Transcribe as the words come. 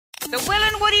The Will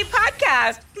and Woody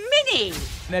Podcast Mini.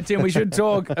 Now, Tim, we should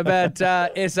talk about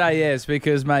SAS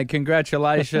because, mate,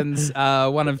 congratulations.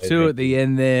 One of two at the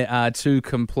end there to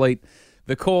complete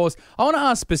the course. I want to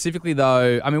ask specifically,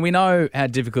 though, I mean, we know how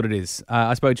difficult it is.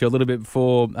 I spoke to you a little bit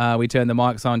before we turned the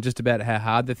mics on just about how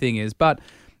hard the thing is, but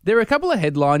there are a couple of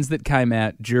headlines that came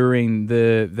out during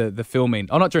the filming.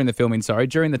 Oh, not during the filming, sorry.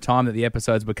 During the time that the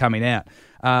episodes were coming out.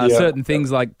 Certain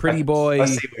things like Pretty Boy. I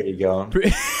see where you're going.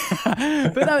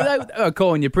 But no, they're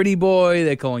calling you Pretty Boy.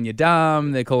 They're calling you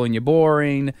dumb. They're calling you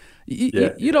boring.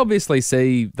 You'd obviously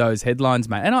see those headlines,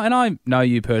 mate. And I know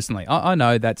you personally. I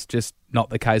know that's just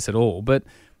not the case at all. But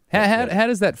how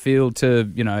does that feel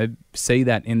to, see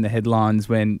that in the headlines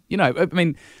when, I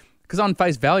mean, because on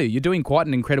face value, you're doing quite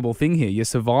an incredible thing here. You're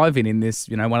surviving in this,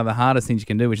 one of the hardest things you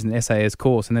can do, which is an SAS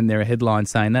course, and then there are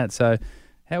headlines saying that. So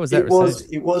how was that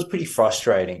received? It was pretty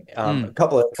frustrating. A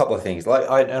couple of things.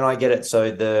 I get it.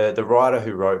 So the writer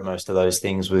who wrote most of those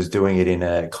things was doing it in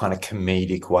a kind of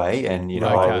comedic way, and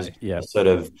I was sort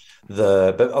of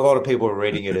but a lot of people are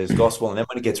reading it as gospel, and then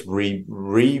when it gets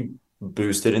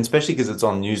boosted, and especially because it's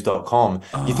on news.com,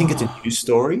 you think it's a news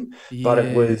story, but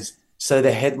it was. So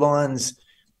the headlines,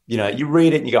 you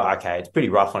read it and you go, okay, it's pretty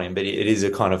rough on him, but it is a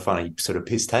kind of funny sort of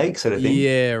piss take sort of thing.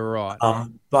 Yeah, right.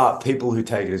 But people who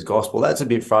take it as gospel, that's a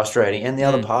bit frustrating. And the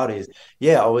other part is,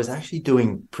 I was actually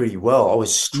doing pretty well. I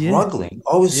was struggling.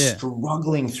 I was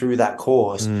struggling through that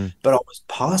course, but I was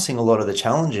passing a lot of the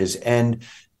challenges. And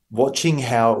watching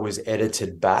how it was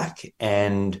edited back,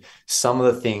 and some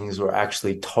of the things were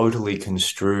actually totally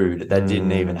construed that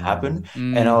didn't even happen.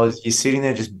 And you're sitting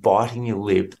there just biting your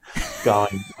lip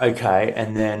going, okay.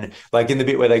 And then like in the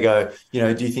bit where they go, do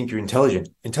you think you're intelligent?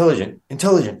 Intelligent. I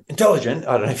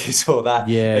don't know if you saw that.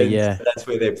 Yeah. That's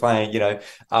where they're playing,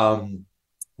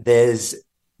 there's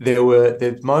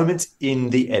moments in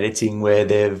the editing where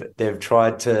they've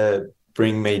tried to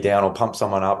bring me down or pump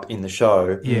someone up in the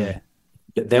show. Yeah.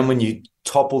 But then when you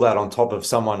topple that on top of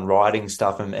someone writing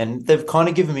stuff, and they've kind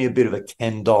of given me a bit of a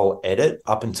Ken doll edit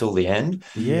up until the end.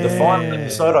 Yeah. The final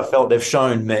episode, I felt they've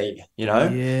shown me,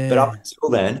 But up until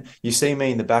then, you see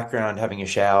me in the background having a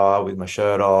shower with my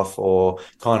shirt off, or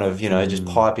kind of, just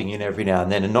piping in every now and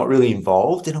then and not really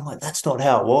involved. And I'm like, that's not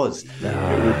how it was.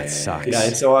 It sucks.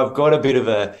 And so I've got a bit of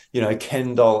a,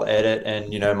 Ken doll edit, and,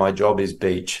 my job is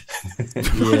beach.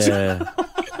 Yeah.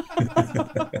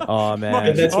 Oh, man.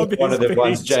 And that's one of the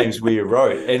ones James Weir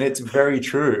wrote. And it's very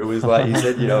true. It was like, he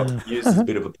said, use as a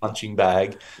bit of a punching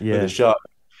bag for the show.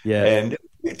 Yeah. And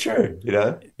it's true,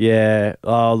 Yeah.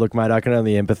 Oh, look, mate, I can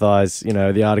only empathise.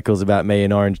 The articles about me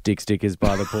and orange dick stickers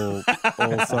by the pool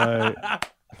also.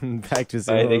 Back to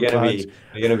they're going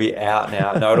to be out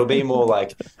now. No, it'll be more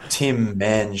like Tim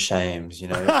man shames,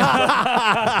 Well,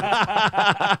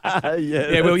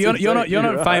 you're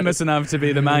not famous enough to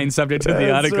be the main subject of the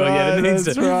article yet.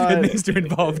 It needs to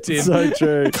involve Tim. So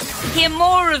true. Hear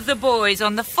more of the boys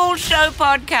on the Full Show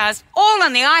podcast, all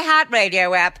on the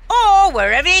iHeartRadio app or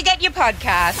wherever you get your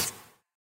podcasts.